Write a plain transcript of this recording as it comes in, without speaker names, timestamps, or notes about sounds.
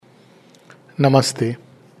Namaste.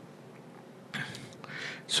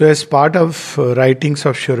 So, as part of writings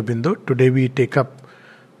of Aurobindo, today we take up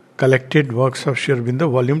collected works of Aurobindo,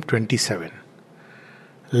 volume 27.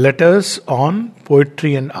 Letters on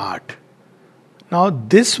Poetry and Art. Now,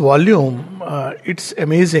 this volume, it's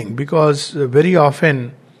amazing because very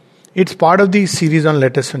often it's part of the series on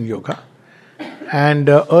letters on yoga. And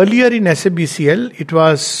earlier in SABCL, it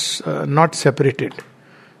was not separated.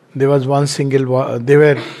 There was one single, there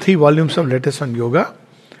were 3 volumes of letters on yoga.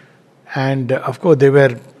 And of course, there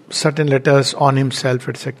were certain letters on himself,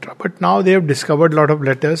 etc. But now they have discovered a lot of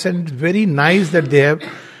letters, and it's very nice that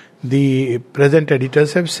the present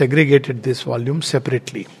editors have segregated this volume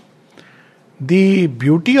separately. The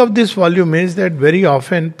beauty of this volume is that very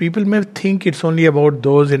often people may think it's only about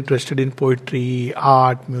those interested in poetry,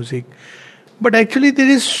 art, music. But actually there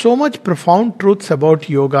is so much profound truths about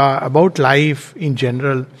yoga, about life in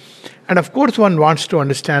general. And of course one wants to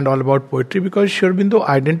understand all about poetry because Aurobindo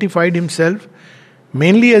identified himself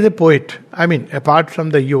mainly as a poet. I mean, apart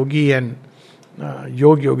from the yogi and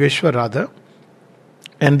Yogeshwar rather,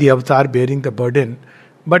 and the avatar bearing the burden.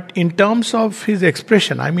 But in terms of his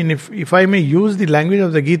expression, I mean, if I may use the language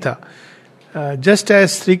of the Gita, just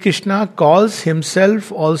as Sri Krishna calls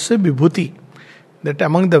himself also Vibhuti, that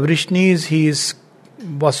among the Vrishnis he is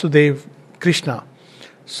Vasudev Krishna.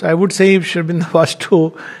 So I would say if Sri Aurobindo was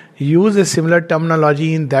to use a similar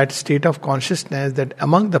terminology in that state of consciousness, that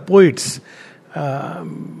among the poets,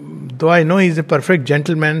 though I know he is a perfect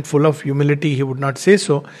gentleman full of humility, he would not say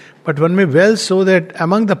so, but one may well so that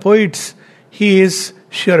among the poets he is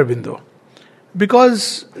Sri Aurobindo.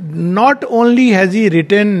 Because not only has he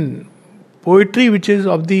written poetry which is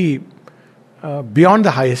of the beyond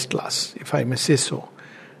the highest class, if I may say so,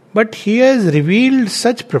 but he has revealed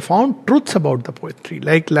such profound truths about the poetry.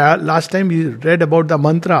 Like last time we read about the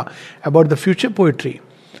mantra, about the future poetry.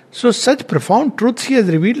 So such profound truths he has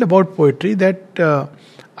revealed about poetry that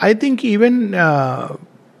I think even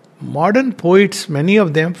modern poets, many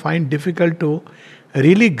of them find difficult to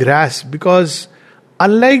really grasp, because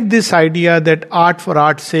unlike this idea that art for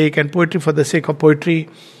art's sake and poetry for the sake of poetry,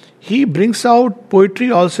 he brings out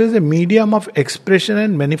poetry also as a medium of expression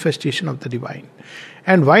and manifestation of the divine.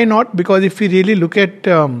 And why not? Because if we really look at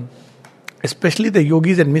especially the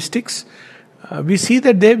yogis and mystics, we see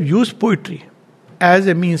that they have used poetry as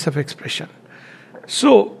a means of expression.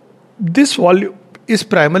 So this volume is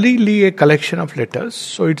primarily a collection of letters,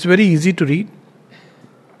 so it's very easy to read.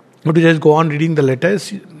 You to just go on reading the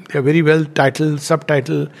letters. They are very well titled,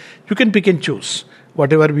 subtitled. You can pick and choose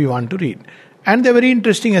whatever we want to read. And they're very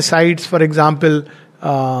interesting asides. For example,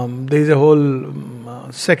 there is a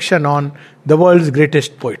whole section on the world's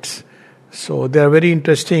greatest poets. So they are very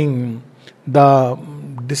interesting. The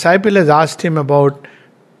disciple has asked him about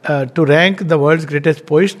to rank the world's greatest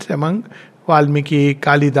poets among Valmiki,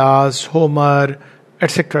 Kalidas, Homer,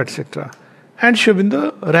 etc., etc. And Sri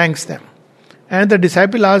Aurobindo ranks them. And the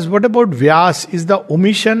disciple asks, what about Vyas? Is the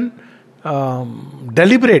omission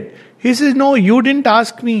deliberate? He says, no, you didn't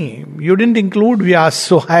ask me. You didn't include Vyas,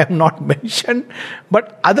 so I have not mentioned.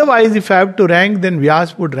 But otherwise, if I have to rank, then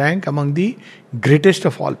Vyas would rank among the greatest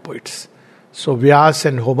of all poets. So Vyas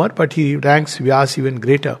and Homer, but he ranks Vyas even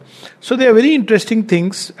greater. So there are very interesting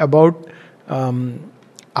things about,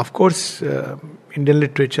 of course, Indian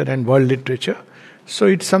literature and world literature. So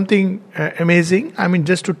it's something amazing. I mean,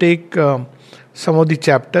 just to take some of the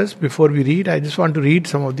chapters before we read, I just want to read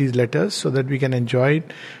some of these letters so that we can enjoy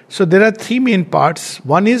it. So there are 3 main parts.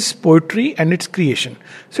 One is poetry and its creation.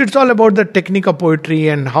 So it's all about the technique of poetry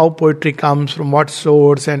and how poetry comes, from what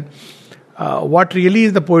source, and what really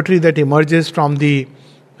is the poetry that emerges from the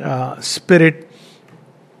spirit.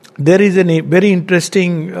 There is a very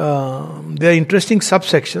interesting, there are interesting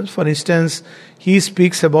subsections. For instance, he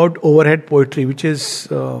speaks about overhead poetry, which is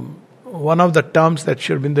one of the terms that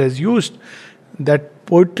Sri Aurobindo has used, that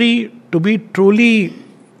poetry to be truly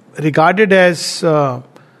regarded as of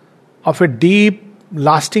a deep,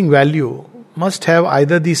 lasting value must have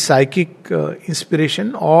either the psychic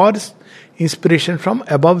inspiration or inspiration from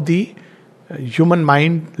above the human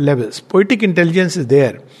mind levels. Poetic intelligence is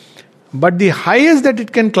there. But the highest that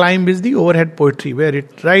it can climb is the overhead poetry, where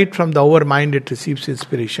it right from the over mind it receives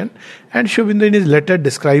inspiration. And Sri Aurobindo in his letter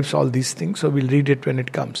describes all these things, so we'll read it when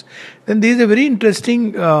it comes. Then there is a very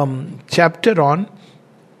interesting chapter on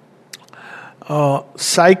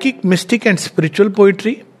psychic, mystic and spiritual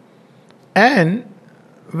poetry. And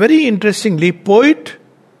very interestingly, poet,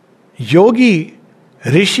 yogi,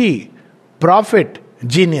 rishi, prophet,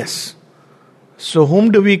 genius. So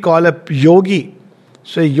whom do we call a yogi?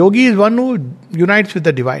 So a yogi is one who unites with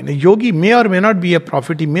the divine. A yogi may or may not be a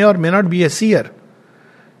prophet, he may or may not be a seer.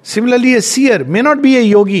 Similarly, a seer may not be a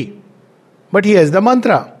yogi, but he has the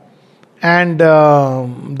mantra, and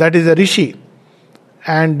that is a rishi.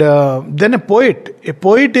 And then a poet. A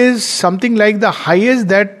poet is something like the highest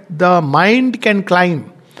that the mind can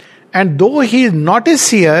climb. And though he is not a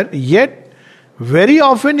seer, yet very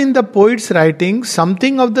often in the poet's writing,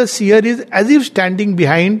 something of the seer is as if standing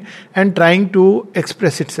behind and trying to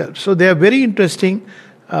express itself. So they are very interesting,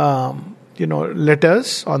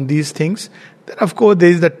 letters on these things. Then of course there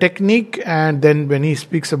is the technique, and then when he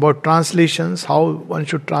speaks about translations, how one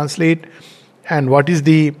should translate, and what is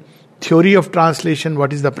the theory of translation,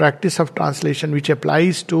 what is the practice of translation, which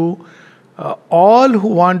applies to all who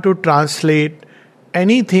want to translate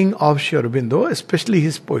anything of Sri Aurobindo, especially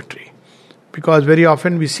his poetry. Because very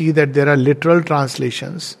often we see that there are literal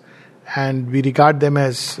translations and we regard them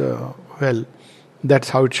as, that's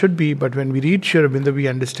how it should be. But when we read Sri Aurobindo, we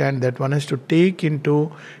understand that one has to take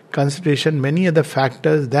into consideration many other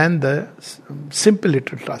factors than the simple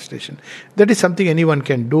literal translation. That is something anyone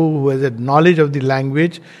can do who has a knowledge of the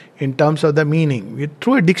language in terms of the meaning.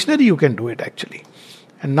 Through a dictionary you can do it actually.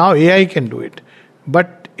 And now AI can do it.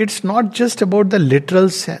 But it's not just about the literal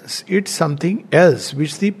sense. It's something else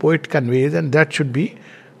which the poet conveys, and that should be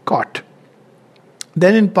caught.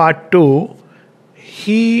 Then in part 2,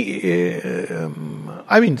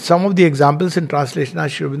 some of the examples in translation are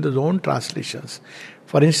Sri Aurobindo's own translations.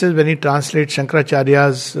 For instance, when he translates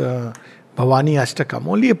Shankaracharya's Bhavani Ashtakam,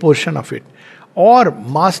 only a portion of it. Or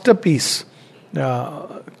masterpiece,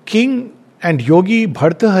 King and Yogi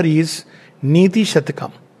Bhartahari's Niti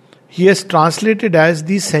Shatakam. He has translated as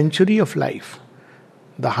the century of life.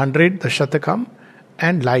 The 100, the Shatakam,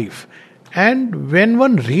 and life. And when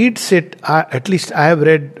one reads it, at least I have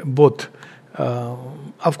read both.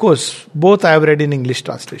 Of course, both I have read in English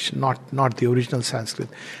translation, not the original Sanskrit.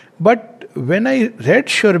 But when I read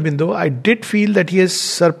Sri Aurobindo, I did feel that he has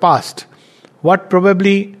surpassed what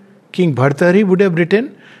probably King Bhartahari would have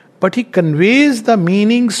written, but he conveys the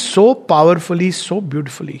meaning so powerfully, so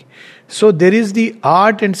beautifully. So there is the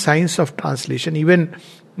art and science of translation. Even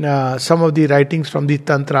some of the writings from the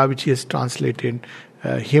Tantra which he has translated,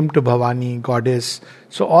 hymn to Bhavani, goddess.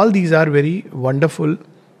 So all these are very wonderful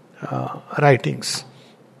writings.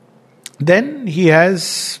 Then he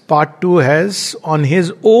has, part 2 has on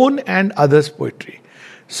his own and others' poetry.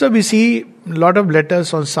 So we see a lot of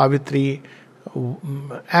letters on Savitri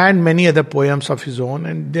and many other poems of his own,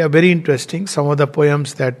 and they are very interesting. Some of the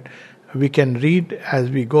poems that we can read as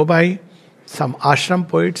we go by. Some ashram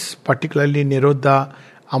poets, particularly Nirodha,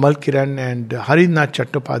 Amal Kiran and Harinath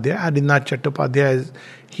Chattopadhyay. Harinath Chattopadhyay,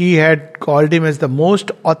 he had called him as the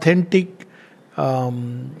most authentic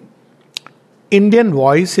Indian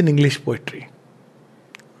voice in English poetry.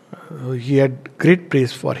 He had great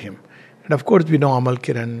praise for him. And of course we know Amal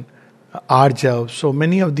Kiran, Arjav. So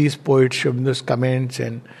many of these poets, Sri Aurobindo's comments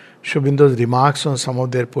and Sri Aurobindo's remarks on some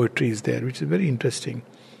of their poetry is there, which is very interesting.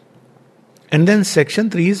 And then section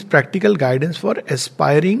 3 is practical guidance for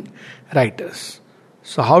aspiring writers.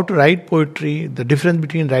 So how to write poetry, the difference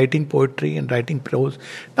between writing poetry and writing prose.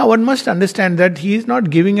 Now one must understand that he is not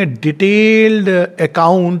giving a detailed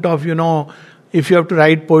account of, if you have to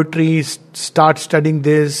write poetry, start studying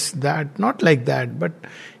this, that, not like that. But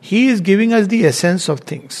he is giving us the essence of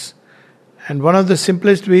things. And one of the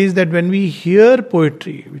simplest ways that when we hear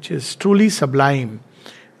poetry, which is truly sublime,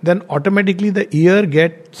 then automatically the ear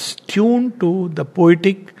gets tuned to the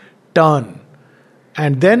poetic turn.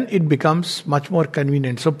 And then it becomes much more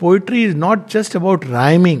convenient. So poetry is not just about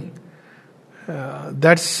rhyming.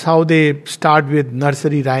 That's how they start with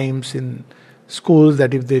nursery rhymes in schools,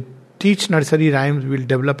 that if they teach nursery rhymes, we'll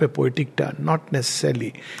develop a poetic turn. Not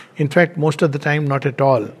necessarily. In fact, most of the time, not at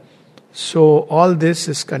all. So all this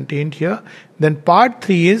is contained here. Then part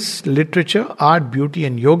 3 is literature, art, beauty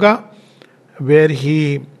and yoga, where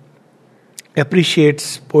he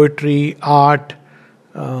appreciates poetry, art,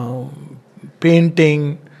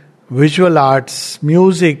 painting, visual arts,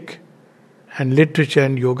 music and literature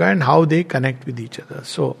and yoga, and how they connect with each other.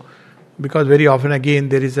 So, because very often again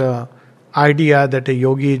there is a idea that a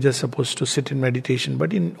yogi is just supposed to sit in meditation,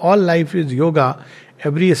 but in all life is yoga.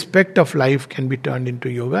 Every aspect of life can be turned into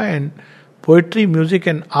yoga, and poetry, music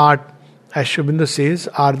and art, as Sri Aurobindo says,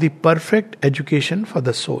 are the perfect education for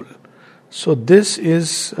the soul. So this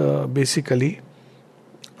is basically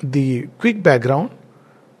the quick background,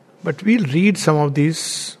 but we'll read some of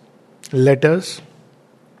these letters.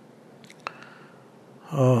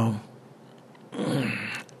 Lot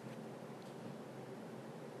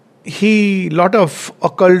of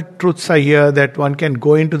occult truths are here, that one can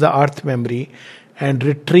go into the earth memory and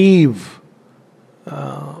retrieve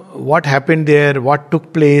what happened there, what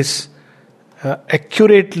took place,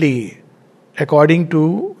 accurately according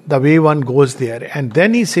to the way one goes there. And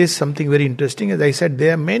then he says something very interesting. As I said,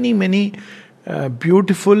 there are many, many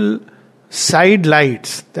beautiful side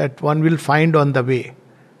lights that one will find on the way.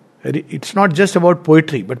 It's not just about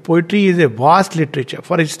poetry, but poetry is a vast literature.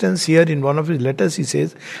 For instance, here in one of his letters he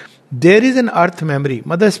says, there is an earth memory.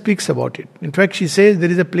 Mother speaks about it. In fact, she says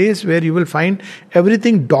there is a place where you will find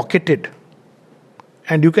everything docketed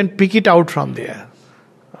and you can pick it out from there.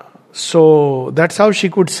 So that's how she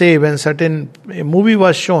could say when a movie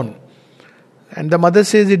was shown. And the mother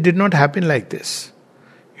says it did not happen like this.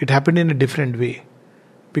 It happened in a different way.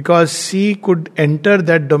 Because she could enter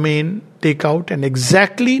that domain, take out and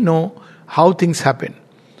exactly know how things happen.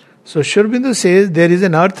 So Sri Aurobindo says there is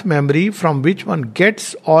an earth memory from which one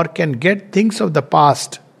gets or can get things of the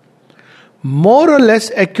past more or less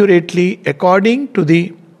accurately according to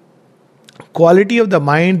the quality of the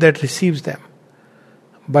mind that receives them.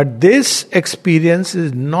 But this experience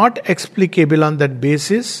is not explicable on that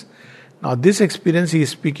basis. Now this experience he is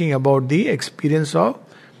speaking about the experience of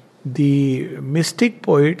the mystic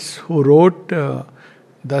poets who wrote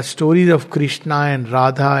the stories of Krishna and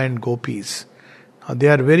Radha and Gopis. Now they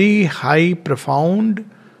are very high, profound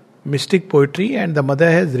mystic poetry, and the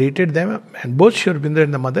mother has rated them, and both Sri Aurobindo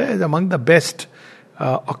and the mother, as among the best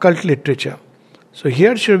occult literature. So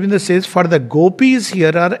here Sri Aurobindo says, for the gopis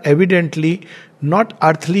here are evidently not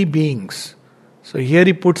earthly beings. So here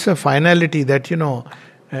he puts a finality that,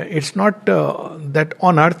 it's not that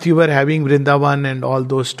on earth you were having Vrindavan and all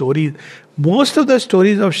those stories. Most of the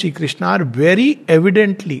stories of Shri Krishna are very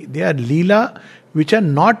evidently, they are Leela which are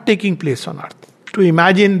not taking place on earth. To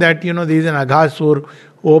imagine that, there is an Aghasur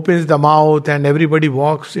who opens the mouth and everybody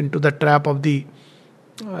walks into the trap of the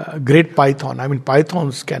great python. I mean,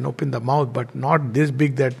 pythons can open the mouth, but not this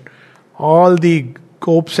big that all the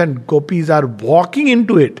gopis and gopis are walking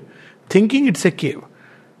into it, thinking it's a cave.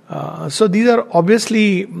 So these are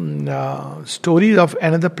obviously stories of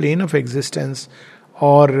another plane of existence.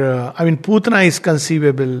 Or, Putana is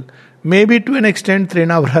conceivable, maybe to an extent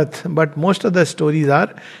Trinavrat, but most of the stories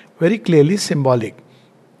are very clearly symbolic.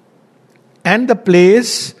 And the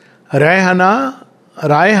place Raihana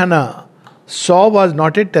saw was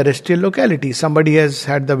not a terrestrial locality. Somebody has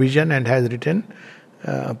had the vision and has written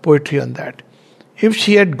poetry on that. If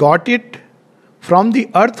she had got it from the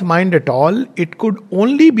earth mind at all, it could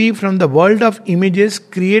only be from the world of images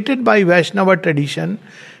created by Vaishnava tradition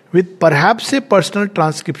with perhaps a personal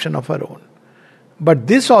transcription of her own. But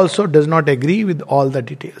this also does not agree with all the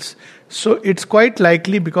details. So it's quite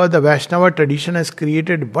likely because the Vaishnava tradition has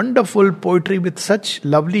created wonderful poetry with such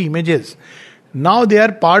lovely images. Now they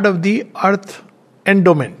are part of the earth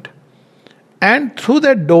endowment. And through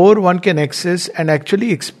that door one can access and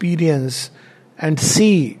actually experience and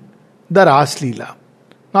see the Ras Leela.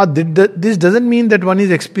 Now this doesn't mean that one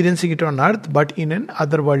is experiencing it on earth, but in an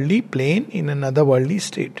otherworldly plane, in an otherworldly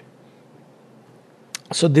state.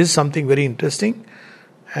 So this is something very interesting.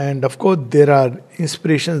 And of course there are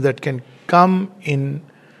inspirations that can come in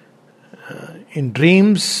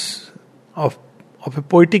dreams of a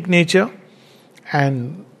poetic nature,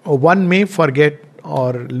 and one may forget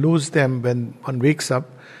or lose them when one wakes up.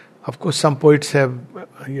 Of course some poets have,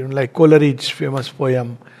 like Coleridge's famous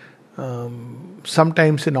poem,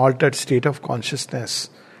 sometimes in altered state of consciousness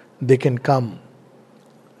they can come,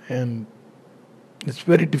 and it's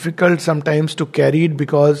very difficult sometimes to carry it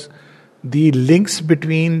because the links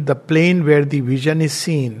between the plane where the vision is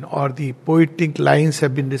seen or the poetic lines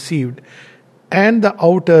have been received and the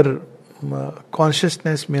outer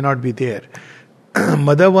consciousness may not be there.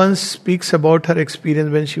 Mother once speaks about her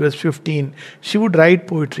experience when she was 15. She would write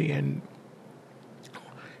poetry, and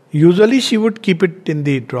usually she would keep it in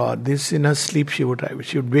the drawer. This in her sleep she would write.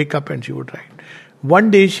 She would wake up and she would write.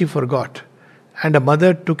 One day she forgot, and a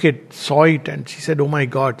mother took it, saw it, and she said, "Oh my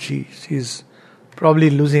God, she's probably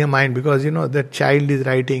losing her mind because that child is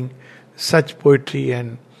writing such poetry."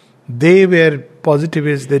 And they were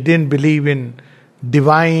positivists. They didn't believe in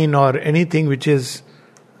divine or anything which is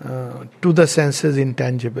to the senses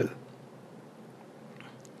intangible.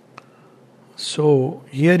 So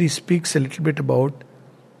here he speaks a little bit about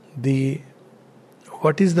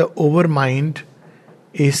what is the overmind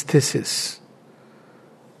aesthesis.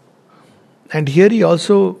 And here he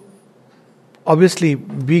also, obviously,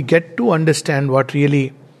 we get to understand what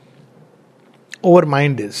really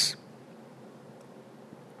overmind is.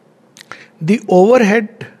 The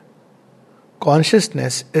overhead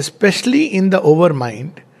consciousness, especially in the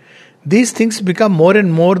overmind, these things become more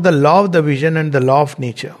and more the law of the vision and the law of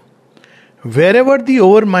nature. Wherever the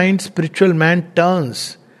overmind spiritual man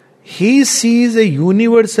turns, he sees a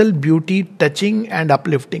universal beauty touching and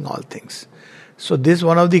uplifting all things. So this is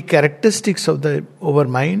one of the characteristics of the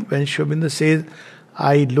overmind when Sri Aurobindo says,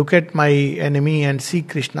 I look at my enemy and see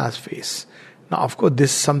Krishna's face. Now, of course, this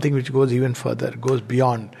is something which goes even further, goes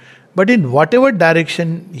beyond. But in whatever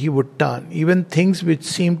direction he would turn, even things which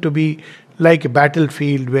seem to be like a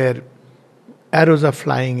battlefield where arrows are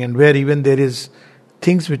flying and where even there is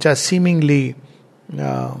things which are seemingly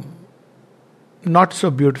not so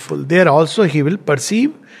beautiful, there also he will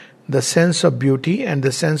perceive the sense of beauty and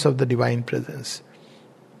the sense of the divine presence.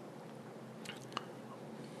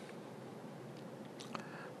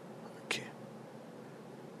 Okay.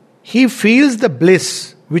 He feels the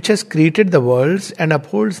bliss which has created the worlds and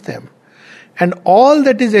upholds them. And all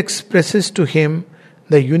that is expresses to him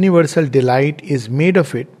the universal delight is made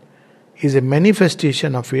of it, is a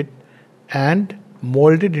manifestation of it, and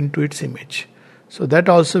molded into its image. So that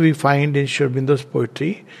also we find in Sri Aurobindo's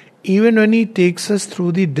poetry. Even when he takes us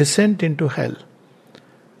through the descent into hell,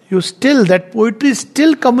 that poetry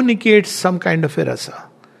still communicates some kind of a rasa.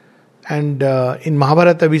 And in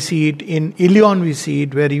Mahabharata we see it, in Ilion we see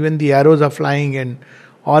it, where even the arrows are flying and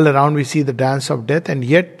all around we see the dance of death, and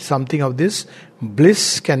yet something of this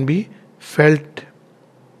bliss can be felt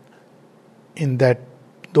in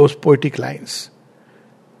those poetic lines.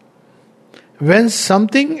 When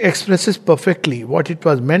something expresses perfectly what it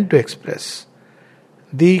was meant to express,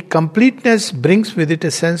 the completeness brings with it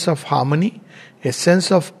a sense of harmony, a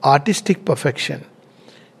sense of artistic perfection.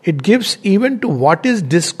 It gives even to what is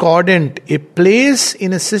discordant a place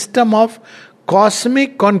in a system of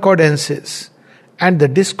cosmic concordances, and the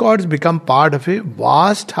discords become part of a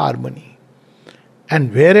vast harmony.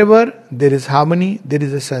 And wherever there is harmony, there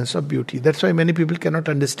is a sense of beauty. That's why many people cannot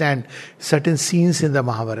understand certain scenes in the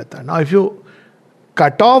Mahabharata. Now, if you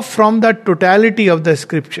cut off from the totality of the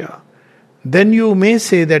scripture, then you may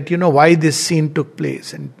say that, why this scene took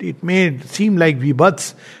place. And it may seem like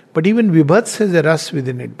Vibhats, but even Vibhats has a rus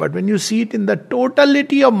within it. But when you see it in the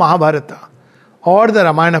totality of Mahabharata, or the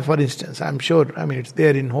Ramayana for instance, I'm sure, it's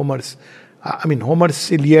there in Homer's.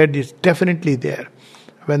 Homer's Iliad is definitely there.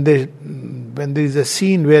 When there is a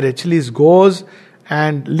scene where Achilles goes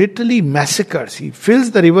and literally massacres, he fills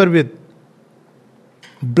the river with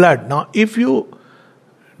blood. Now, if you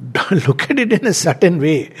look at it in a certain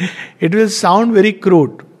way, it will sound very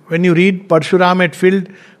crude. When you read Parshuram had filled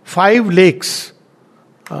 5 lakes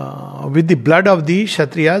with the blood of the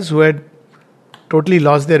Kshatriyas who had totally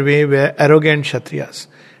lost their way, were arrogant Kshatriyas.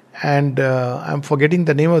 And I'm forgetting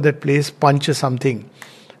the name of that place, Pancha something.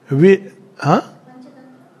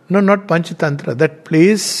 No, not Panchatantra. That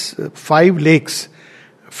place, 5 lakes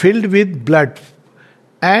filled with blood.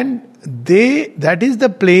 And that is the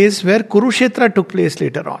place where Kurukshetra took place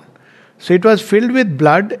later on. So it was filled with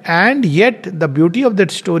blood, and yet the beauty of that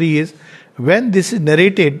story is when this is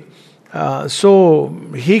narrated, so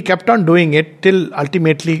he kept on doing it till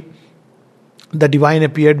ultimately the divine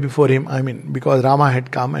appeared before him. Because Rama had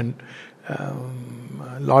come, and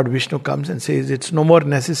Lord Vishnu comes and says it's no more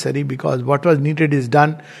necessary because what was needed is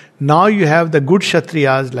done. Now you have the good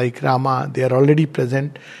Kshatriyas like Rama, they are already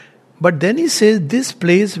present. But then he says this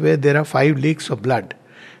place where there are 5 lakes of blood,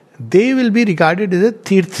 they will be regarded as a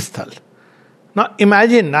Tirth Sthal. Now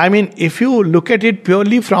imagine, if you look at it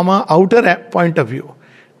purely from an outer point of view,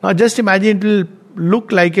 now just imagine it will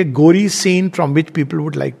look like a gory scene from which people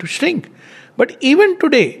would like to shrink. But even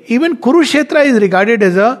today, even Kurukshetra is regarded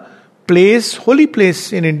as a place, holy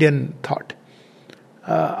place in Indian thought.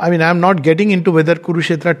 I'm not getting into whether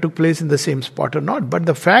Kurukshetra took place in the same spot or not, but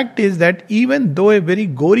the fact is that even though a very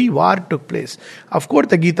gory war took place, of course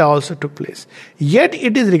the Gita also took place, yet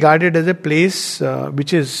it is regarded as a place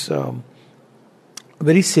which is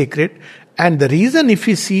very sacred. And the reason, if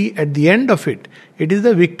we see at the end of it, it is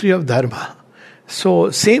the victory of Dharma.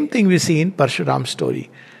 So same thing we see in Parshuram's story.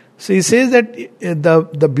 So he says that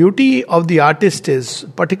the beauty of the artist is,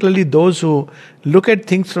 particularly those who look at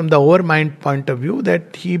things from the overmind point of view,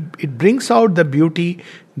 that it brings out the beauty,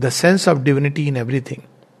 the sense of divinity in everything.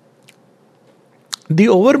 The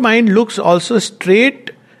overmind looks also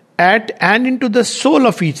straight at and into the soul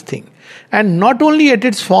of each thing, and not only at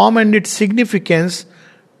its form and its significance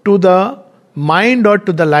to the mind or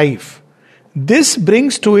to the life. This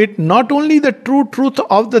brings to it not only the true truth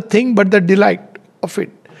of the thing but the delight of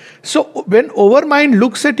it. So when overmind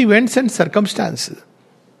looks at events and circumstances,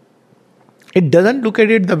 it doesn't look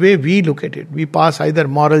at it the way we look at it. We pass either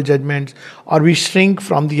moral judgments or we shrink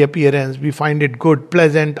from the appearance. We find it good,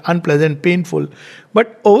 pleasant, unpleasant, painful.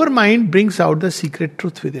 But overmind brings out the secret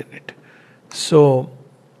truth within it. So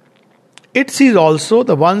it sees also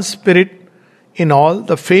the one spirit in all,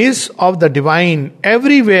 the face of the divine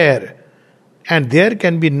everywhere. And there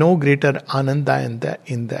can be no greater ananda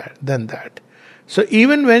than that. So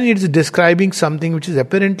even when it's describing something which is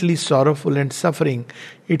apparently sorrowful and suffering,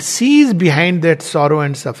 it sees behind that sorrow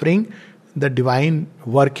and suffering the divine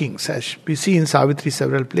workings, as we see in Savitri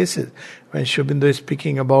several places. When Aurobindo is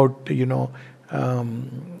speaking about,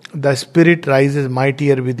 the spirit rises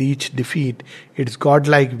mightier with each defeat. Its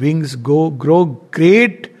godlike wings grow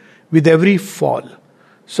great with every fall.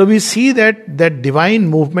 So we see that divine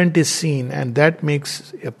movement is seen, and that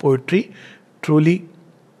makes a poetry truly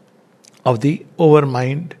of the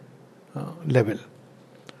overmind level.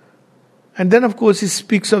 And then, of course, he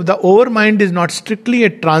speaks of the overmind is not strictly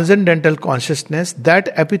a transcendental consciousness. That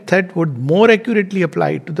epithet would more accurately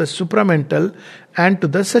apply to the supramental and to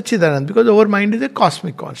the Satchidanand, because overmind is a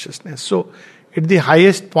cosmic consciousness. So, at the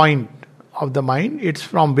highest point of the mind, it's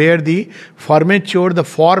from where the formature, the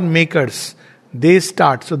form makers, they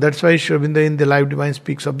start. So that's why Aurobindo in the Life Divine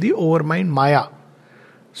speaks of the overmind Maya.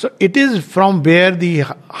 So it is from where the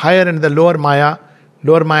higher and the lower Maya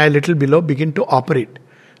a little below, begin to operate.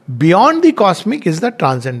 Beyond the cosmic is the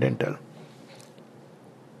transcendental.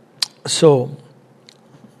 So,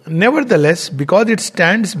 nevertheless, because it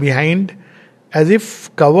stands behind as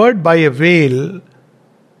if covered by a veil,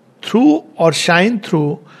 through or shine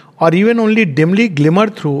through, or even only dimly glimmer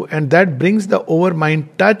through, and that brings the overmind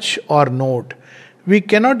touch or note. We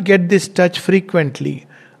cannot get this touch frequently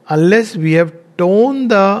unless we have torn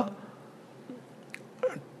the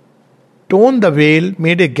veil,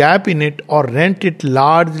 made a gap in it, or rent it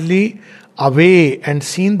largely away and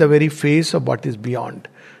seen the very face of what is beyond.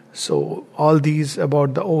 So all these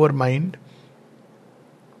about the overmind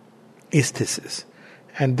is thesis.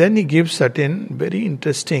 And then he gives certain very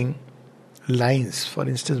interesting lines. For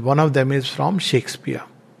instance, one of them is from Shakespeare.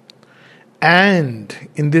 And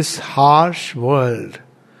in this harsh world,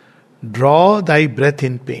 draw thy breath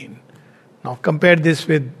in pain. Now compare this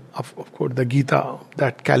with, of course, the Gita,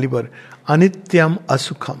 that caliber. Anityam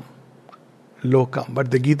asukham lokam. But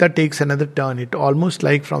the Gita takes another turn. It almost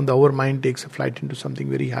like from the overmind takes a flight into something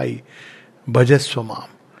very high. Bhajasvamam.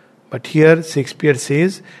 But here Shakespeare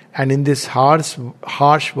says, and in this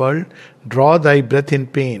harsh world, draw thy breath in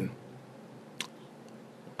pain.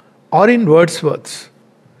 Or in Wordsworth's,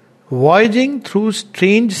 voyaging through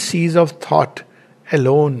strange seas of thought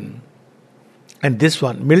alone. And this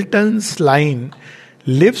one, Milton's line,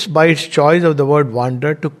 lives by its choice of the word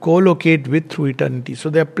wander to co-locate with through eternity. So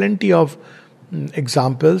there are plenty of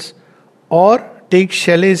examples. Or take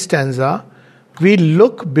Shelley's stanza, we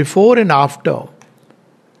look before and after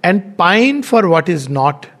and pine for what is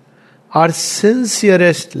not. Our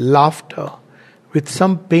sincerest laughter with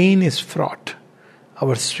some pain is fraught.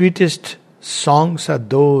 Our sweetest songs are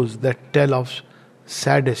those that tell of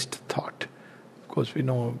saddest thought. Of course, we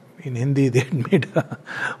know in Hindi they had made a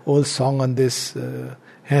whole song on this.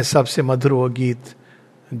 है सबसे मधुर वो गीत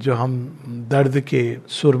जो हम दर्द के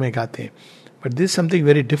सुर में गाते हैं. But this is something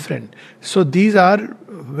very different. So these are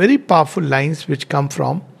very powerful lines which come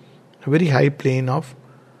from a very high plane of.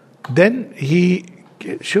 Then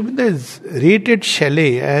Aurobindo has rated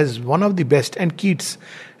Shelley as one of the best, and Keats.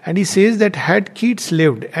 And he says that had Keats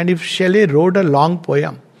lived, and if Shelley wrote a long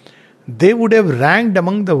poem, they would have ranked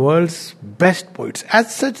among the world's best poets.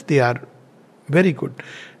 As such, they are very good.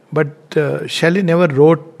 But Shelley never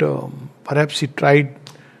wrote, perhaps he tried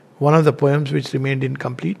one of the poems which remained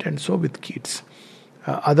incomplete, and so with Keats.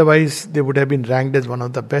 Otherwise, they would have been ranked as one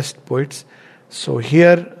of the best poets. So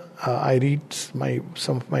here I read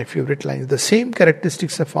some of my favorite lines. The same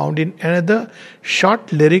characteristics are found in another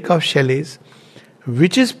short lyric of Shelley's,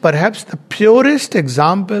 which is perhaps the purest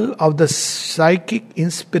example of the psychic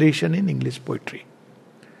inspiration in English poetry.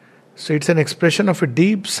 So it's an expression of a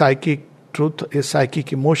deep psychic truth, a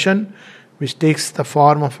psychic emotion, which takes the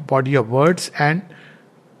form of a body of words and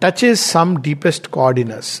touches some deepest chord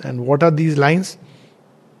in us. And what are these lines?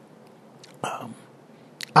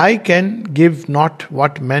 I can give not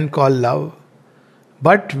what men call love,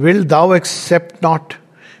 but will thou accept not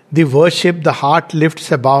the worship the heart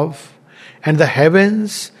lifts above, and the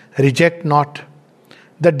heavens reject not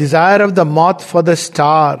the desire of the moth for the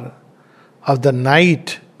star, of the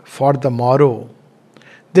night for the morrow,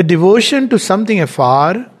 the devotion to something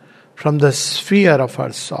afar from the sphere of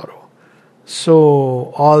her sorrow.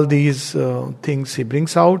 So all these things he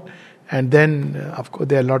brings out. And then, of course,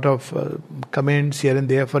 there are a lot of comments here and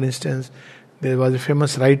there. For instance, there was a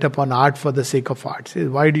famous write-up on art for the sake of art. Says,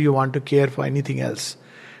 why do you want to care for anything else?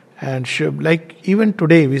 And like even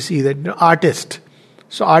today, we see that artist.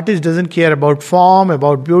 So artist doesn't care about form,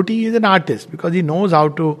 about beauty. He's an artist because he knows how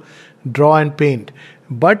to draw and paint.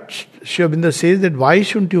 But Aurobindo says that why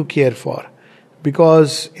shouldn't you care for?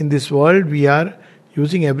 Because in this world we are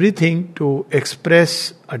using everything to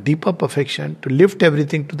express a deeper perfection, to lift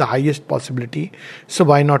everything to the highest possibility. So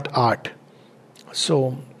why not art?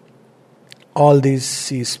 So all these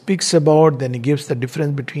he speaks about, then he gives the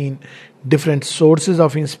difference between different sources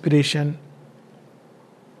of inspiration,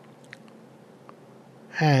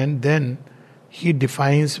 and then he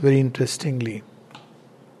defines very interestingly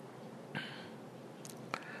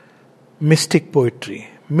mystic poetry.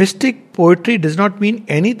 Mystic poetry does not mean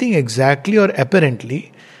anything exactly or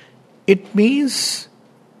apparently. It means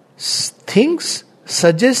things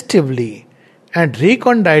suggestively and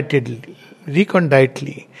reconditely,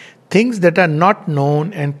 things that are not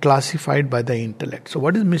known and classified by the intellect. So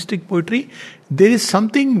what is mystic poetry? There is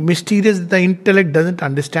something mysterious that the intellect doesn't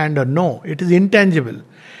understand or know. It is intangible.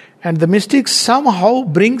 And the mystic somehow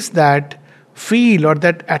brings that feel or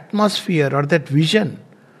that atmosphere or that vision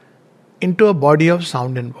into a body of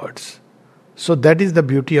sound and words. So that is the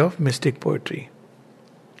beauty of mystic poetry.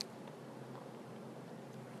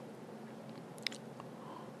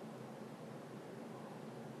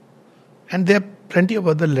 And there are plenty of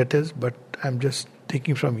other letters, but I'm just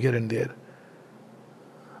taking from here and there.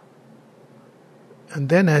 And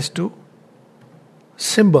then as to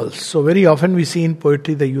symbols. So very often we see in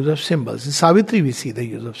poetry the use of symbols. In Savitri we see the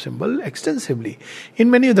use of symbol extensively.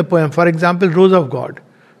 In many of the poems, for example, Rose of God.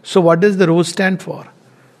 So what does the rose stand for?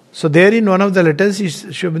 So there in one of the letters,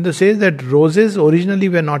 Aurobindo says that roses originally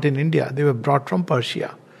were not in India. They were brought from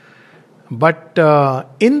Persia. But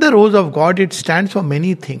in the Rose of God, it stands for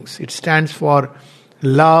many things. It stands for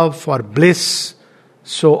love, for bliss.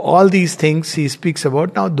 So all these things he speaks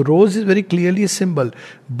about. Now the rose is very clearly a symbol.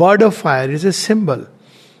 Bird of fire is a symbol.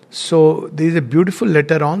 So there is a beautiful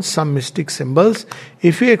letter on some mystic symbols.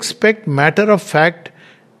 If you expect matter of fact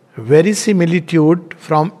verisimilitude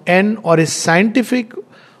from an or a scientific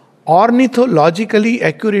ornithologically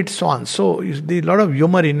accurate swan. So there's a lot of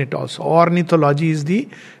humor in it also. Ornithology is the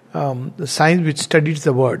science which studies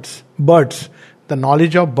the birds, the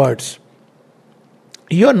knowledge of birds.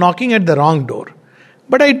 You are knocking at the wrong door.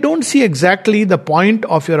 But I don't see exactly the point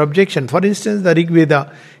of your objection. For instance, the Rig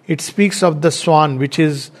Veda, it speaks of the swan which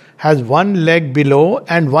has one leg below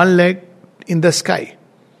and one leg in the sky.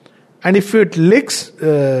 And if it lifts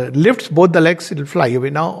both the legs, it will fly away.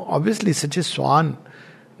 Now, obviously, such a swan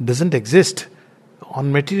doesn't exist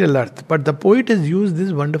on material earth. But the poet has used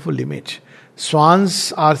this wonderful image.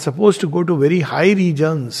 Swans are supposed to go to very high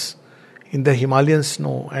regions in the Himalayan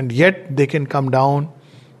snow, and yet they can come down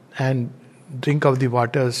and drink of the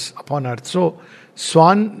waters upon earth. So,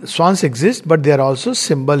 swans exist, but they are also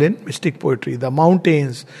symbol in mystic poetry. The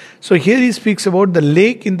mountains. So here he speaks about the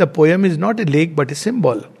lake in the poem is not a lake but a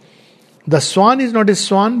symbol. The swan is not a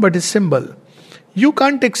swan but a symbol. You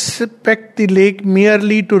can't expect the lake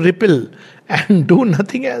merely to ripple and do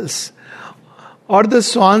nothing else. Or the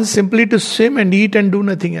swan simply to swim and eat and do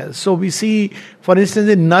nothing else. So we see, for instance,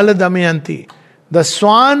 in Nala Damayanti, the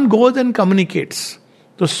swan goes and communicates.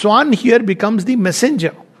 The swan here becomes the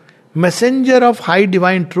messenger of high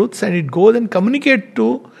divine truths, and it goes and communicates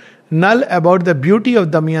to Nal about the beauty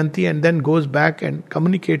of Damayanti and then goes back and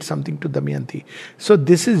communicates something to Damayanti. So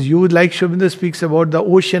this is you, like Aurobindo speaks about the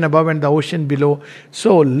ocean above and the ocean below.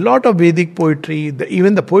 So a lot of Vedic poetry,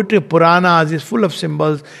 even the poetry of Puranas is full of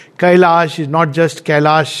symbols. Kailash is not just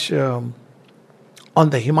Kailash on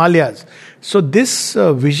the Himalayas. So this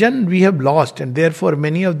vision we have lost, and therefore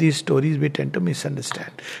many of these stories we tend to misunderstand.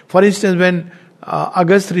 For instance, when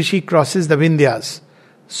Agast Rishi crosses the Vindhyas,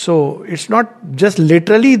 so it's not just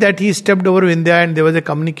literally that he stepped over Vindhya and there was a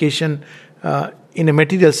communication in a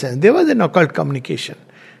material sense. There was an occult communication.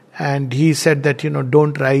 And he said that,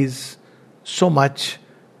 don't rise so much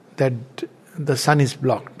that the sun is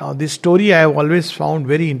blocked. Now this story I have always found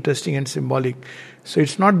very interesting and symbolic. So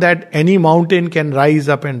it's not that any mountain can rise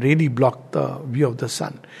up and really block the view of the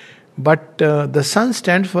sun. But the sun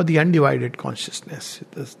stands for the undivided consciousness.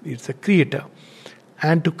 It's a creator.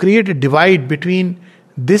 And to create a divide between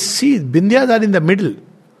this sea, Vindhyas are in the middle.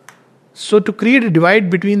 So to create a divide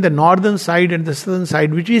between the northern side and the southern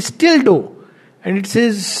side, which we still do. And it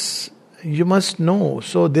says, you must know.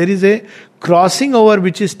 So there is a crossing over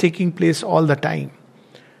which is taking place all the time.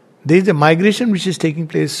 There is a migration which is taking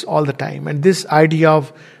place all the time. And this idea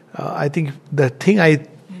of, I think the thing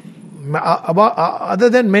other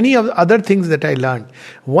than many of the other things that I learned,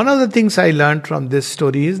 one of the things I learned from this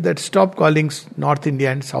story is that stop calling North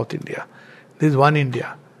India and South India. There is one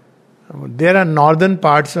India. There are northern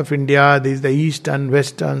parts of India, there is the eastern,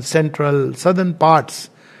 western, central, southern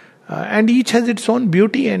parts. And each has its own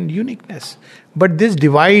beauty and uniqueness. But this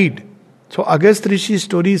divide, so Agast Rishi's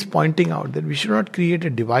story is pointing out that we should not create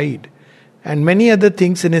a divide. and many other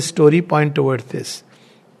things in his story point towards this.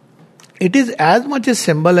 It is as much a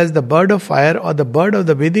symbol as the bird of fire or the bird of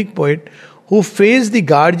the Vedic poet who faced the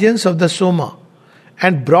guardians of the Soma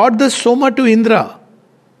and brought the Soma to Indra,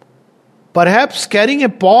 perhaps carrying a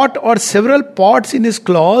pot or several pots in his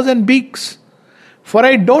claws and beaks. For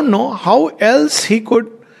I don't know how else he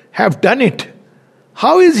could have done it.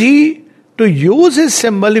 How is he to use his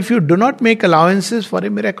symbol if you do not make allowances for a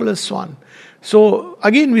miraculous swan? So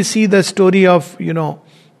again we see the story of,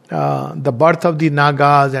 the birth of the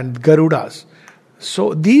Nagas and Garudas.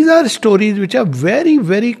 So these are stories which are very,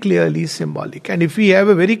 very clearly symbolic. And if we have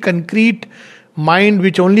a very concrete mind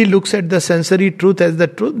which only looks at the sensory truth as the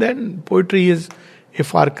truth, then poetry is a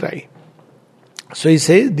far cry. So he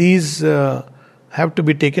says these have to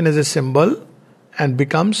be taken as a symbol and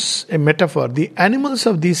becomes a metaphor. The animals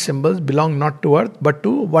of these symbols belong not to earth but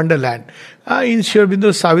to wonderland. In Sri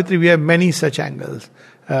Aurobindo Savitri we have many such animals.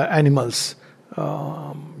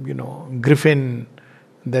 Griffin,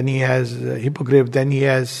 then he has hippogriff, then he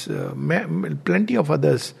has plenty of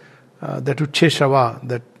others. That Ucheshava,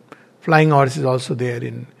 that flying horse is also there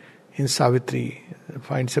in Savitri,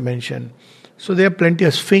 finds a mention. So there are plenty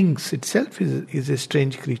of Sphinx itself is a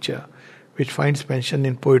strange creature which finds mention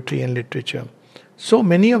in poetry and literature. So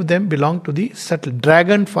many of them belong to the subtle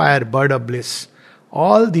dragon fire, bird of bliss.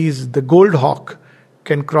 All these, the gold hawk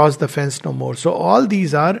can cross the fence no more. So all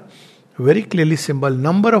these are very clearly symbol.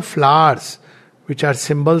 Number of flowers which are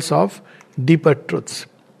symbols of deeper truths.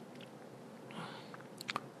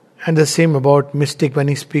 And the same about mystic when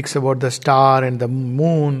he speaks about the star and the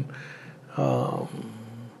moon.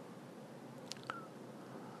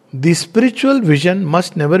 The spiritual vision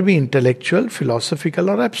must never be intellectual, philosophical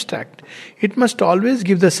or abstract. It must always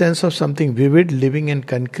give the sense of something vivid, living and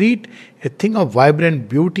concrete, a thing of vibrant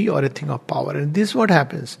beauty or a thing of power. And this is what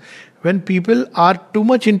happens. When people are too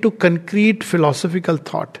much into concrete philosophical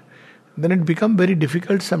thought, then it becomes very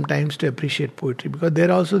difficult sometimes to appreciate poetry, because they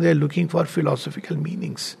are looking for philosophical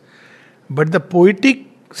meanings. But the poetic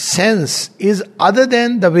sense is other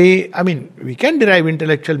than the way, we can derive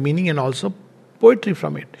intellectual meaning and also poetry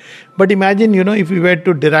from it. But imagine, if we were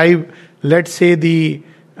to derive, let's say, the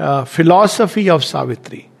philosophy of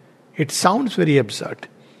Savitri, it sounds very absurd.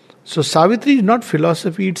 So Savitri is not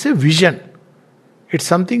philosophy, it's a vision. It's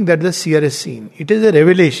something that the seer has seen. It is a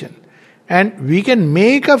revelation. And we can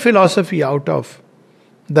make a philosophy out of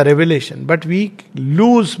the revelation, but we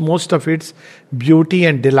lose most of its beauty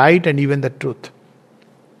and delight and even the truth.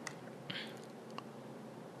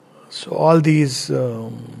 So all these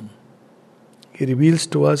he reveals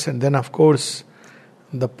to us, and then of course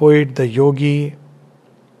the poet, the yogi,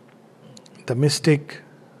 the mystic.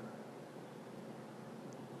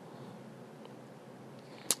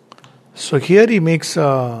 So here he makes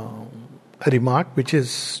a remark which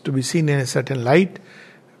is to be seen in a certain light.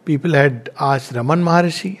 People had asked Raman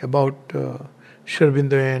Maharshi about Sri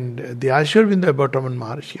Aurobindo, and they asked Sri Aurobindo about Raman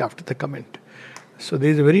Maharshi after the comment. So there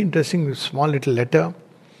is a very interesting small little letter.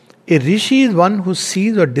 A rishi is one who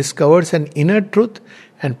sees or discovers an inner truth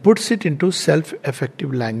and puts it into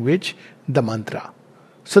self-effective language, the mantra.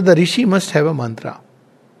 So the rishi must have a mantra.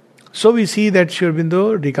 So we see that Sri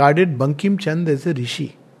Aurobindo regarded Bankim Chand as a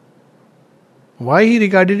rishi. Why he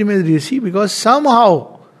regarded him as rishi? Because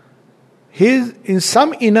somehow in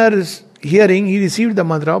some inner hearing he received the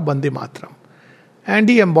mantra of Bande Matram, and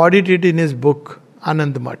he embodied it in his book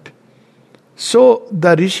Anand Mat. So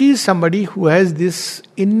the rishi is somebody who has this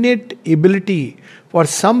innate ability. For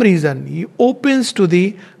some reason he opens to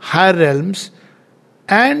the higher realms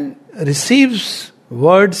and receives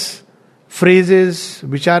words, phrases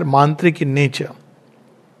which are mantric in nature.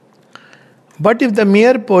 But if the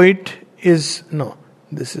mere poet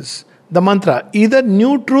this is the mantra, either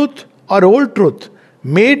new truth or old truth,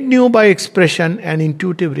 made new by expression and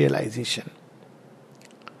intuitive realization.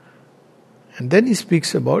 And then he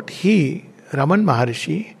speaks about Raman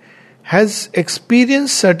Maharshi, has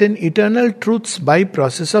experienced certain eternal truths by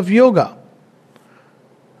process of yoga.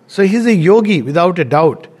 So he is a yogi without a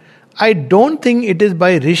doubt. I don't think it is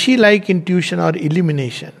by rishi-like intuition or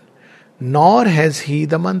illumination, nor has he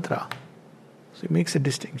the mantra. So he makes a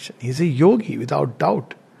distinction. He is a yogi without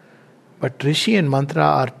doubt. But rishi and mantra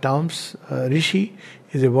are terms. Rishi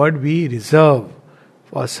is a word we reserve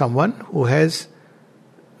for someone who has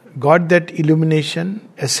got that illumination,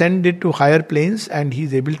 ascended to higher planes, and he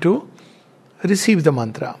is able to receive the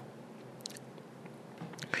mantra.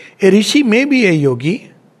 A rishi may be a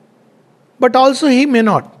yogi, but also he may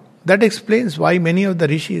not. That explains why many of the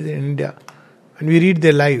rishis in India, when we read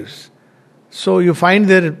their lives, so you find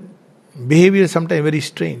their behavior sometimes very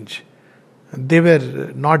strange. They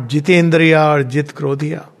were not Jitendriya or Jit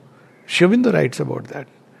Krodhiya. Sri Aurobindo writes about that.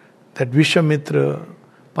 That Vishwamitra,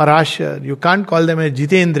 Parashar, you can't call them as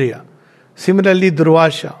Jitendriya. Similarly,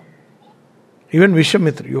 Durvasha, even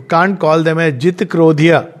Vishwamitra, you can't call them as Jit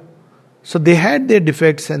Krodhiya. So they had their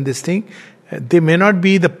defects and this thing. They may not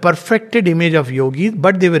be the perfected image of yogis,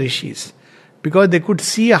 but they were rishis. Because they could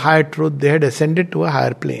see a higher truth, they had ascended to a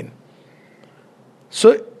higher plane.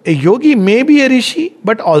 So a yogi may be a rishi,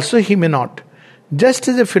 but also he may not. Just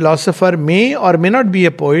as a philosopher may or may not be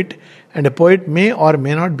a poet, and a poet may or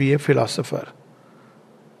may not be a philosopher.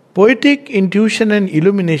 Poetic intuition and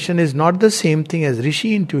illumination is not the same thing as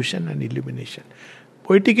rishi intuition and illumination.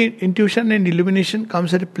 Poetic intuition and illumination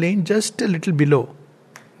comes at a plane just a little below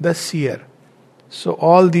the seer. So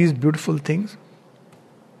all these beautiful things.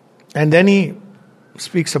 And then he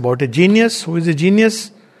speaks about a genius. Who is a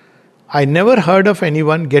genius? I never heard of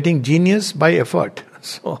anyone getting genius by effort.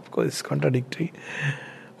 So of course it's contradictory.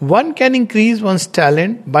 One can increase one's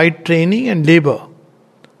talent by training and labor.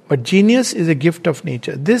 But genius is a gift of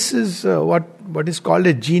nature. This is what is called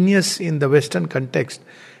a genius in the Western context.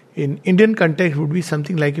 In Indian context would be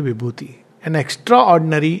something like a vibhuti. An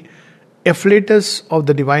extraordinary afflatus of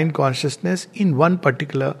the divine consciousness in one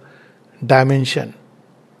particular dimension.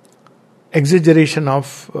 Exaggeration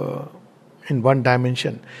of in one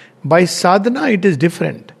dimension. By sadhana it is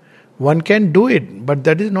different. One can do it, but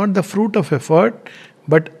that is not the fruit of effort,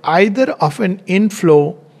 but either of an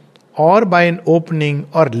inflow or by an opening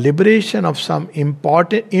or liberation of some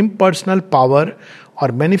important impersonal power or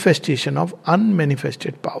manifestation of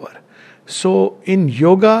unmanifested power. So in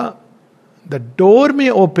yoga, the door may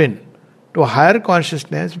open to a higher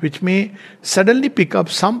consciousness which may suddenly pick up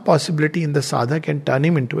some possibility in the sadhak and turn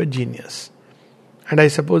him into a genius. And I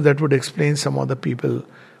suppose that would explain some of the people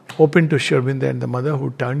open to Sri Aurobindo and the mother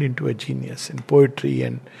who turned into a genius in poetry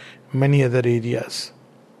and many other areas.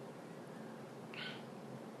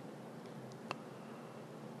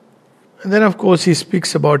 And then of course he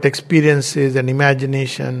speaks about experiences and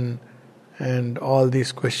imagination and all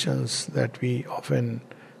these questions that we often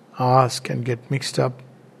ask and get mixed up.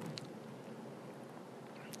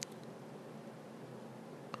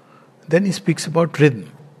 Then he speaks about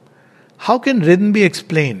rhythm. How can rhythm be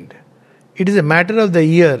explained? It is a matter of the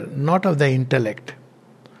ear, not of the intellect.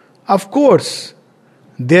 Of course,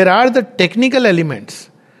 there are the technical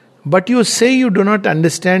elements, but you say you do not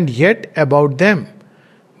understand yet about them.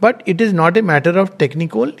 But it is not a matter of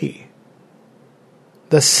technique only.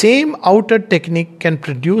 The same outer technique can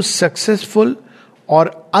produce successful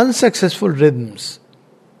or unsuccessful rhythms.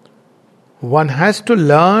 One has to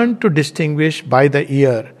learn to distinguish by the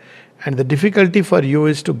ear, and the difficulty for you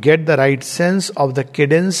is to get the right sense of the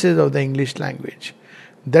cadences of the English language.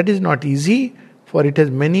 That is not easy, for it has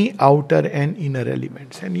many outer and inner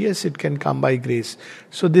elements. And yes, it can come by grace.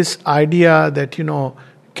 So this idea that,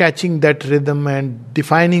 catching that rhythm and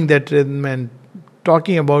defining that rhythm and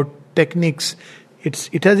talking about techniques,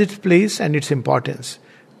 it has its place and its importance.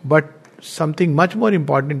 But something much more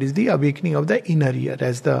important is the awakening of the inner ear,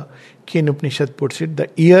 as the Ken Upanishad puts it, the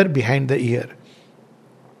ear behind the ear.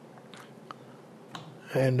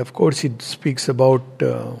 And of course it speaks about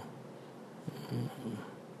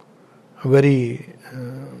very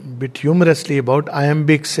bit humorously about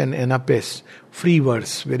iambics and anapes, free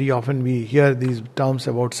verse. Very often we hear these terms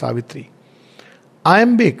about Savitri.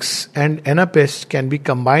 Iambics and anapes can be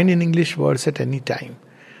combined in English words at any time,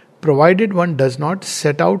 provided one does not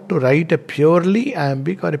set out to write a purely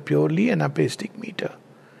iambic or a purely anapestic meter.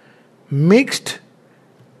 Mixed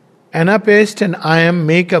anapest and iamb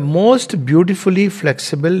make a most beautifully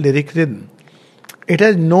flexible lyric rhythm. It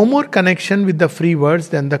has no more connection with the free words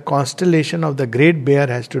than the constellation of the great bear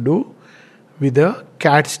has to do with the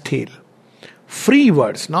cat's tail. Free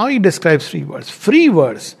words, now he describes free words. Free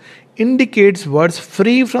words indicates words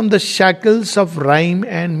free from the shackles of rhyme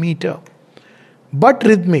and meter, but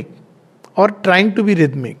rhythmic or trying to be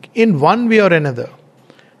rhythmic in one way or another.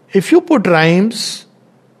 If you put rhymes,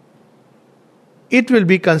 it will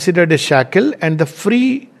be considered a shackle and the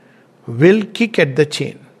free will kick at the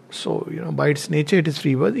chain. So, by its nature it is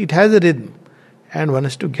free verse. It has a rhythm and one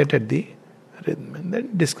has to get at the rhythm. And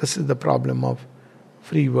then discusses the problem of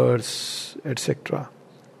free verse, etc.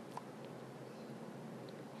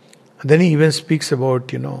 Then he even speaks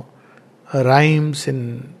about, rhymes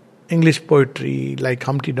in English poetry like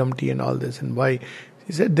Humpty Dumpty and all this, and why.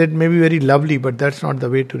 He said that may be very lovely, but that's not the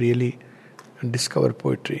way to really discover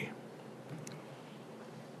poetry.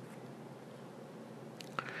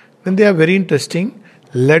 Then they are very interesting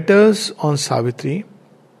letters on Savitri,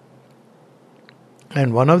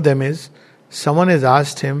 and one of them is, someone has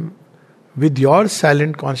asked him, with your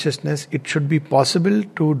silent consciousness, it should be possible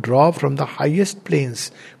to draw from the highest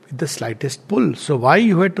planes, with the slightest pull. So why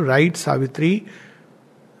you had to write Savitri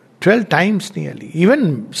 12 times nearly?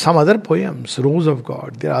 Even some other poems, Rose of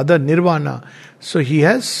God, there are other Nirvana. So he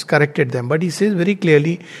has corrected them. But he says very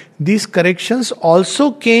clearly, these corrections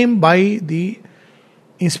also came by the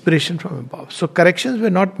inspiration from above. So corrections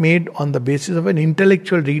were not made on the basis of an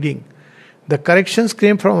intellectual reading. The corrections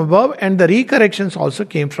came from above and the recorrections also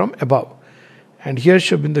came from above. And here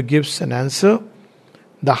Sri Aurobindo gives an answer.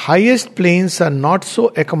 The highest planes are not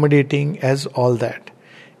so accommodating as all that.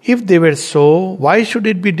 If they were so, why should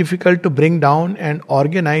it be difficult to bring down and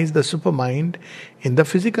organize the supermind in the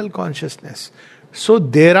physical consciousness? So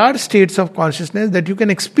there are states of consciousness that you can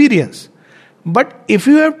experience. But if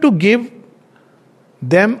you have to give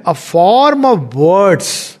them a form of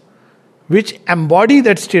words which embody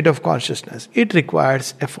that state of consciousness, it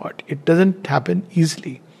requires effort. It doesn't happen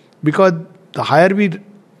easily. Because the higher we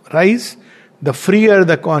rise, the freer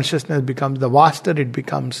the consciousness becomes, the vaster it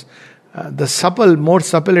becomes, more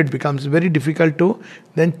supple it becomes. Very difficult to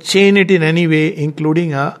then chain it in any way,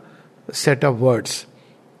 including a set of words.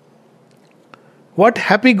 What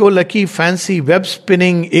happy-go-lucky, fancy,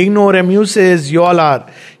 web-spinning, ignoramuses you all are.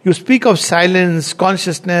 You speak of silence,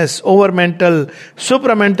 consciousness, overmental,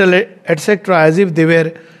 supramental, etc. as if they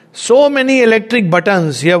were so many electric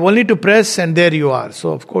buttons. You have only to press and there you are.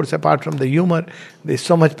 So of course, apart from the humor, there is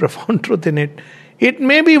so much profound truth in it. It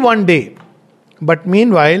may be one day. But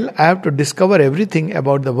meanwhile, I have to discover everything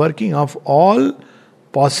about the working of all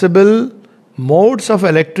possible modes of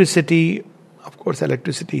electricity. Of course,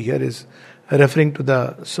 electricity here is referring to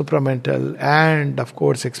the supramental and of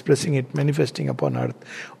course expressing it, manifesting upon earth.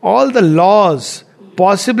 All the laws,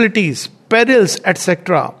 possibilities, perils,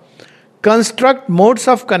 etc. Construct modes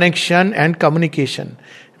of connection and communication.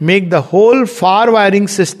 Make the whole far-wiring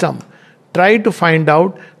system. Try to find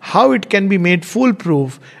out how it can be made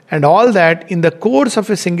foolproof and all that in the course of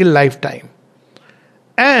a single lifetime.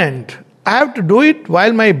 And I have to do it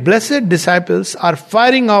while my blessed disciples are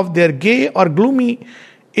firing off their gay or gloomy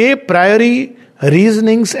a priori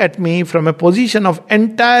reasonings at me from a position of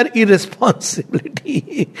entire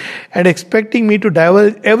irresponsibility and expecting me to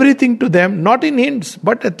divulge everything to them, not in hints,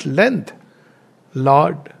 but at length.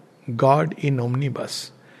 Lord God in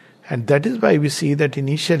omnibus. And that is why we see that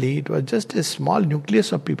initially it was just a small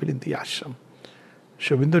nucleus of people in the ashram.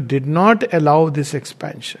 Sri Aurobindo did not allow this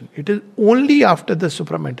expansion. It is only after the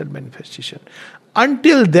supramental manifestation.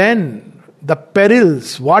 Until then, the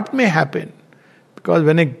perils, what may happen? Because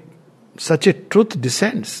when such a truth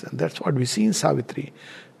descends, and that's what we see in Savitri,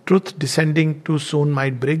 truth descending too soon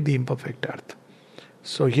might break the imperfect earth.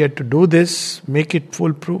 So he had to do this, make it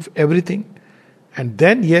foolproof, everything, and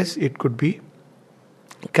then yes, it could be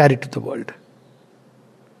carried to the world.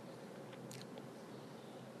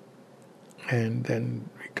 And then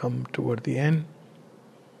we come toward the end.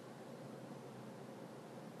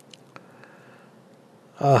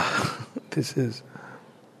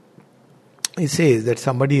 He says that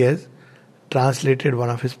somebody has translated one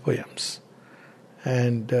of his poems.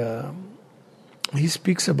 And he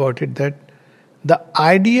speaks about it that the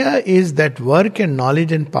idea is that work and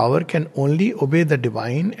knowledge and power can only obey the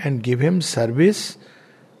divine and give him service.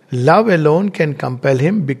 Love alone can compel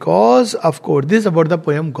him because, of course, this is about the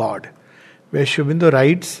poem God, where Sri Aurobindo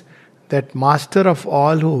writes that master of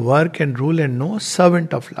all who work and rule and know,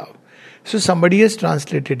 servant of love. So somebody has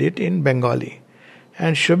translated it in Bengali.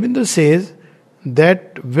 And Sri Aurobindo says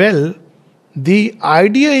that, well, the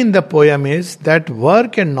idea in the poem is that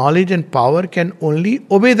work and knowledge and power can only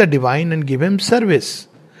obey the divine and give him service.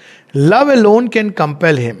 Love alone can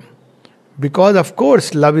compel him. Because, of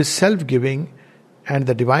course, love is self-giving and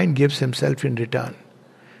the divine gives himself in return.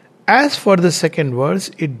 As for the second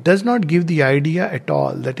verse, it does not give the idea at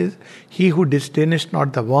all. That is, he who disdaineth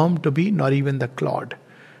not the worm to be, nor even the clod.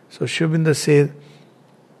 So Sri Aurobindo says,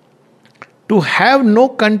 to have no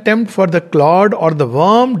contempt for the clod or the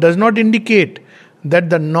worm does not indicate that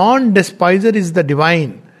the non-despiser is the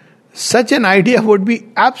divine. Such an idea would be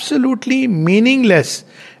absolutely meaningless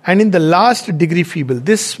and in the last degree feeble.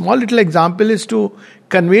 This small little example is to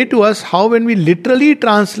convey to us how when we literally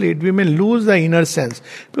translate, we may lose the inner sense.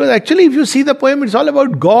 Because actually if you see the poem, it's all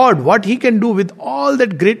about God, what he can do with all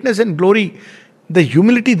that greatness and glory, the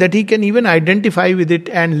humility that he can even identify with it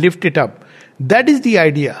and lift it up. That is the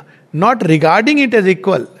idea. Not regarding it as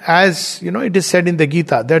equal, as it is said in the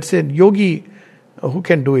Gita. That's a yogi who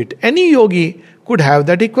can do it. Any yogi could have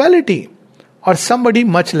that equality, or somebody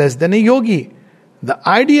much less than a yogi. The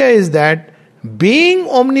idea is that being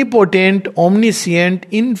omnipotent, omniscient,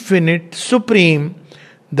 infinite, supreme,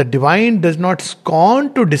 the divine does not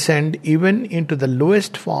scorn to descend even into the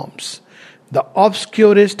lowest forms, the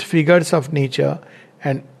obscurest figures of nature,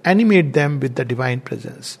 and animate them with the divine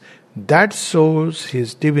presence. That shows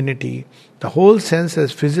his divinity. The whole sense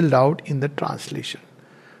has fizzled out in the translation.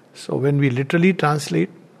 So when we literally translate,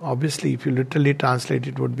 obviously if you literally translate,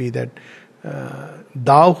 it would be that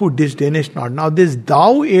thou who disdainest not. Now this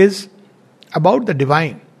thou is about the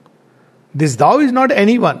divine. This thou is not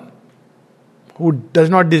anyone who does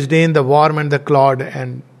not disdain the warm and the clod.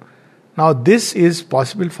 And now this is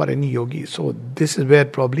possible for any yogi. So this is where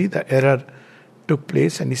probably the error took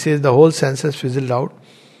place. And he says the whole sense has fizzled out.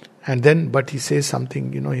 And then, but he says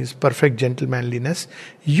something, his perfect gentlemanliness.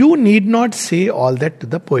 You need not say all that to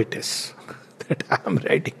the poetess that I am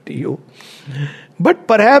writing to you. But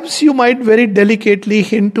perhaps you might very delicately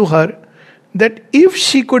hint to her that if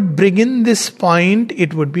she could bring in this point,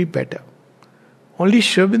 it would be better. Only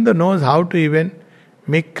Sri Aurobindo knows how to even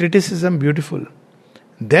make criticism beautiful.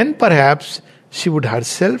 Then perhaps she would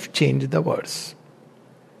herself change the words.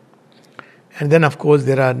 And then of course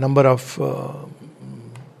there are a number of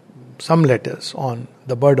some letters on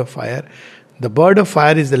the bird of fire. The bird of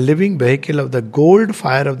fire is the living vehicle of the gold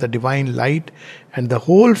fire of the divine light and the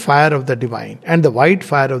whole fire of the divine and the white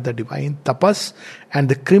fire of the divine tapas and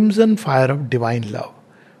the crimson fire of divine love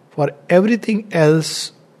for everything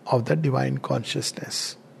else of the divine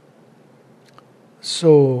consciousness.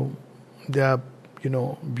 So there are,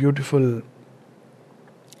 beautiful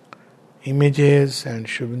images and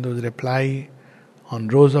Sri Aurobindo's reply on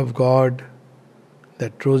Rose of God,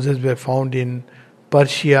 that roses were found in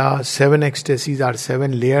Persia. 7 ecstasies are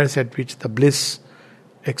 7 layers at which the bliss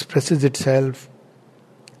expresses itself.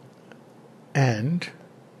 And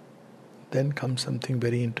then comes something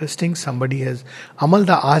very interesting.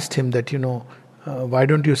 Amalda asked him that, why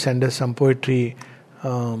don't you send us some poetry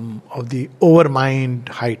of the overmind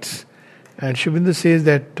heights? And Sri Aurobindo says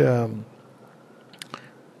that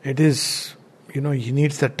it is, he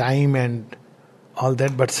needs the time and all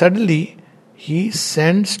that. But suddenly he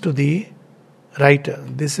sends to the writer.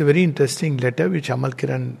 This is a very interesting letter which Amal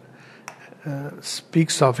Kiran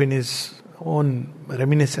speaks of in his own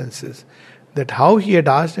reminiscences. That how he had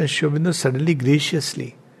asked, and Sri Aurobindo suddenly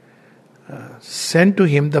graciously sent to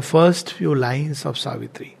him the first few lines of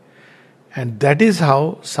Savitri. And that is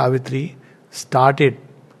how Savitri started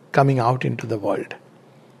coming out into the world.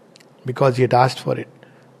 Because he had asked for it.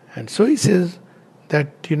 And so he says that,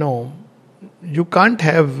 you can't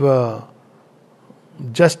have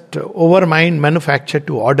just overmind manufactured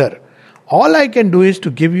to order. All I can do is to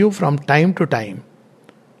give you from time to time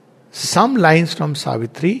some lines from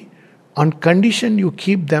Savitri on condition you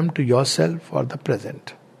keep them to yourself for the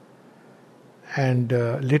present. And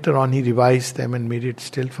later on he revised them and made it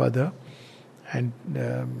still further. And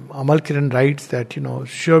Amal Kiran writes that,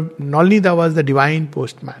 Nolnida was the divine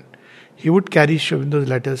postman. He would carry Sri Aurobindo's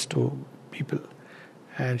letters to people.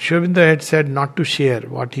 And Sri Aurobindo had said not to share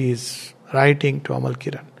what he is writing to Amal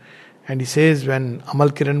Kiran. And he says when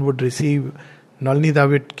Amal Kiran would receive, Nolnida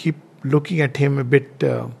would keep looking at him a bit,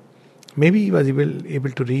 maybe he was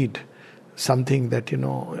able to read something that,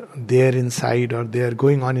 there inside or there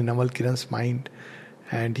going on in Amal Kiran's mind.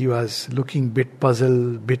 And he was looking bit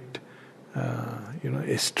puzzled,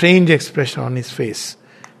 a strange expression on his face.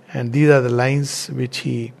 And these are the lines which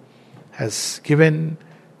he has given.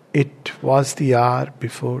 It was the hour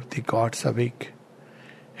before the gods awake.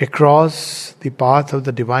 Across the path of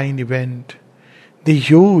the divine event, the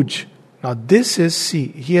huge, now this is,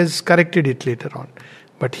 he has corrected it later on.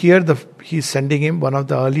 But here he's sending him one of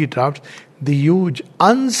the early drafts, the huge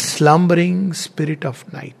unslumbering spirit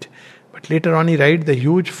of night. But later on he writes the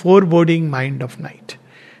huge foreboding mind of night.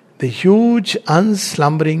 The huge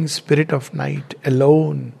unslumbering spirit of night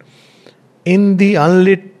alone in the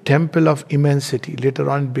unlit temple of immensity. Later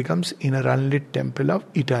on it becomes inner unlit temple of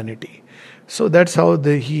eternity. So that's how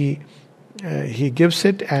he gives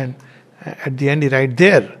it, and at the end he writes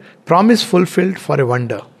there, promise fulfilled for a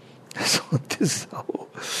wonder. So this is how,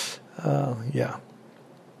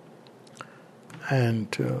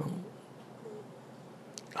 and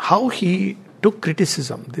how he took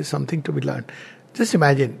criticism. There's something to be learned. Just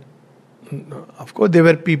imagine, of course there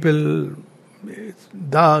were people,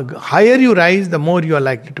 the higher you rise, the more you are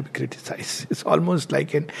likely to be criticized. It's almost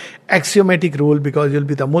like an axiomatic rule because you'll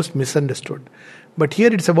be the most misunderstood. But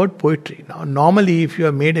here it's about poetry. Now, normally if you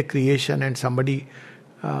have made a creation and somebody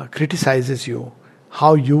criticizes you,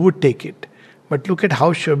 how you would take it. But look at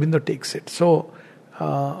how Sri Aurobindo takes it. So,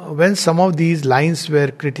 when some of these lines were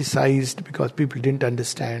criticized because people didn't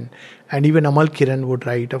understand, and even Amal Kiran would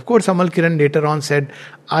write. Of course, Amal Kiran later on said,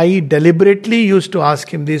 I deliberately used to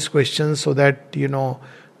ask him these questions so that, in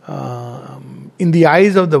the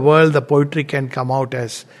eyes of the world, the poetry can come out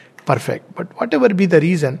as perfect. But whatever be the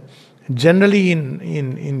reason, Generally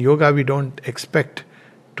in yoga we don't expect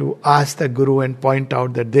to ask the Guru and point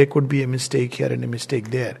out that there could be a mistake here and a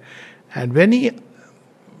mistake there. And when he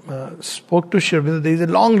spoke to Sri Aurobindo, there is a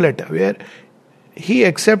long letter where he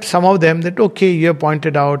accepts some of them, that okay, you have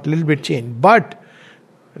pointed out, a little bit changed. But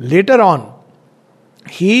later on,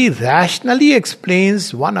 he rationally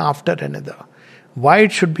explains one after another why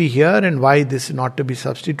it should be here and why this is not to be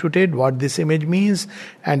substituted, what this image means,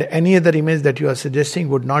 and any other image that you are suggesting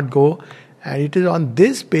would not go. And it is on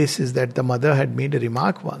this basis that the mother had made a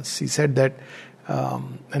remark once. He said that,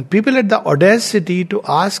 and people had the audacity to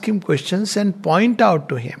ask him questions and point out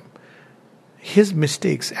to him his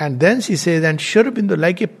mistakes. And then she says, and Sri Aurobindo,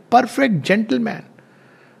 like a perfect gentleman,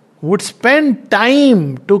 would spend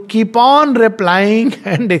time to keep on replying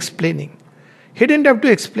and explaining. He didn't have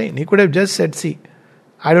to explain. He could have just said, see,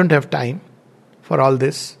 I don't have time for all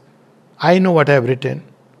this. I know what I have written.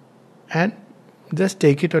 And just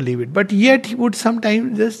take it or leave it. But yet he would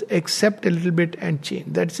sometimes just accept a little bit and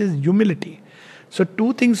change. That's his humility. So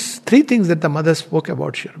three things that the mother spoke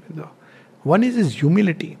about Sri Aurobindo. One is his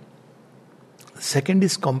humility. Second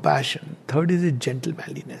is compassion. Third is his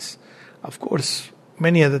gentlemanliness. Of course,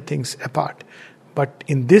 many other things apart. But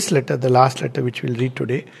in this letter, the last letter which we'll read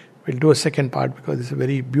today, we'll do a second part because it's a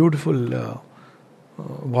very beautiful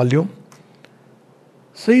volume.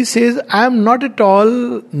 So he says, I am not at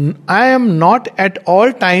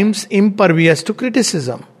all times impervious to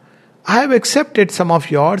criticism. I have accepted some of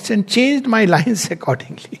yours and changed my lines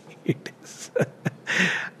accordingly. It is.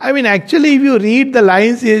 I mean, actually, if you read the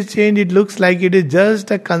lines he has changed, it looks like it is just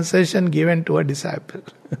a concession given to a disciple.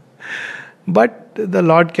 But the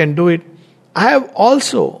Lord can do it. I have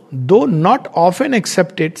also, though not often,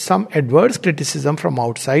 accepted some adverse criticism from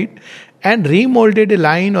outside and remolded a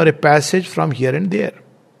line or a passage from here and there.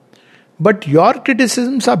 But your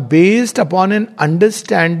criticisms are based upon an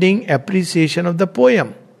understanding, appreciation of the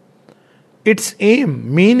poem, its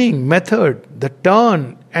aim, meaning, method, the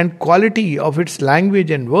turn and quality of its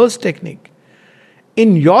language and verse technique.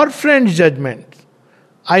 In your friend's judgment,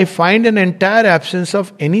 I find an entire absence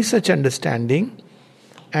of any such understanding,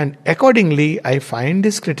 and accordingly I find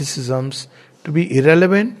his criticisms to be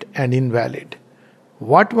irrelevant and invalid.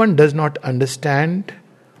 What one does not understand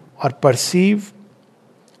or perceive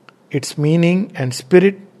its meaning and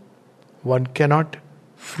spirit, one cannot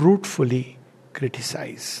fruitfully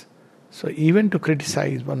criticize. So even to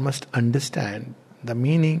criticize, one must understand the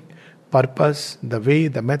meaning, purpose, the way,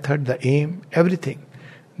 the method, the aim, everything.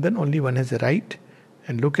 Then only one has a right.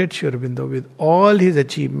 And look at Sri Aurobindo with all his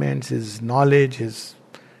achievements, his knowledge, his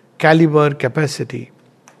caliber, capacity.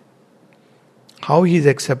 How he is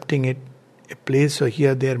accepting it, a place or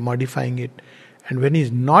here, there, modifying it. And when he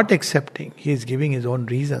is not accepting, he is giving his own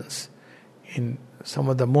reasons in some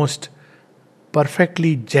of the most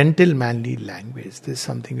perfectly gentlemanly language. This is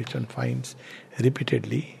something which one finds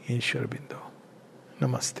repeatedly in Sri Aurobindo.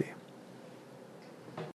 Namaste.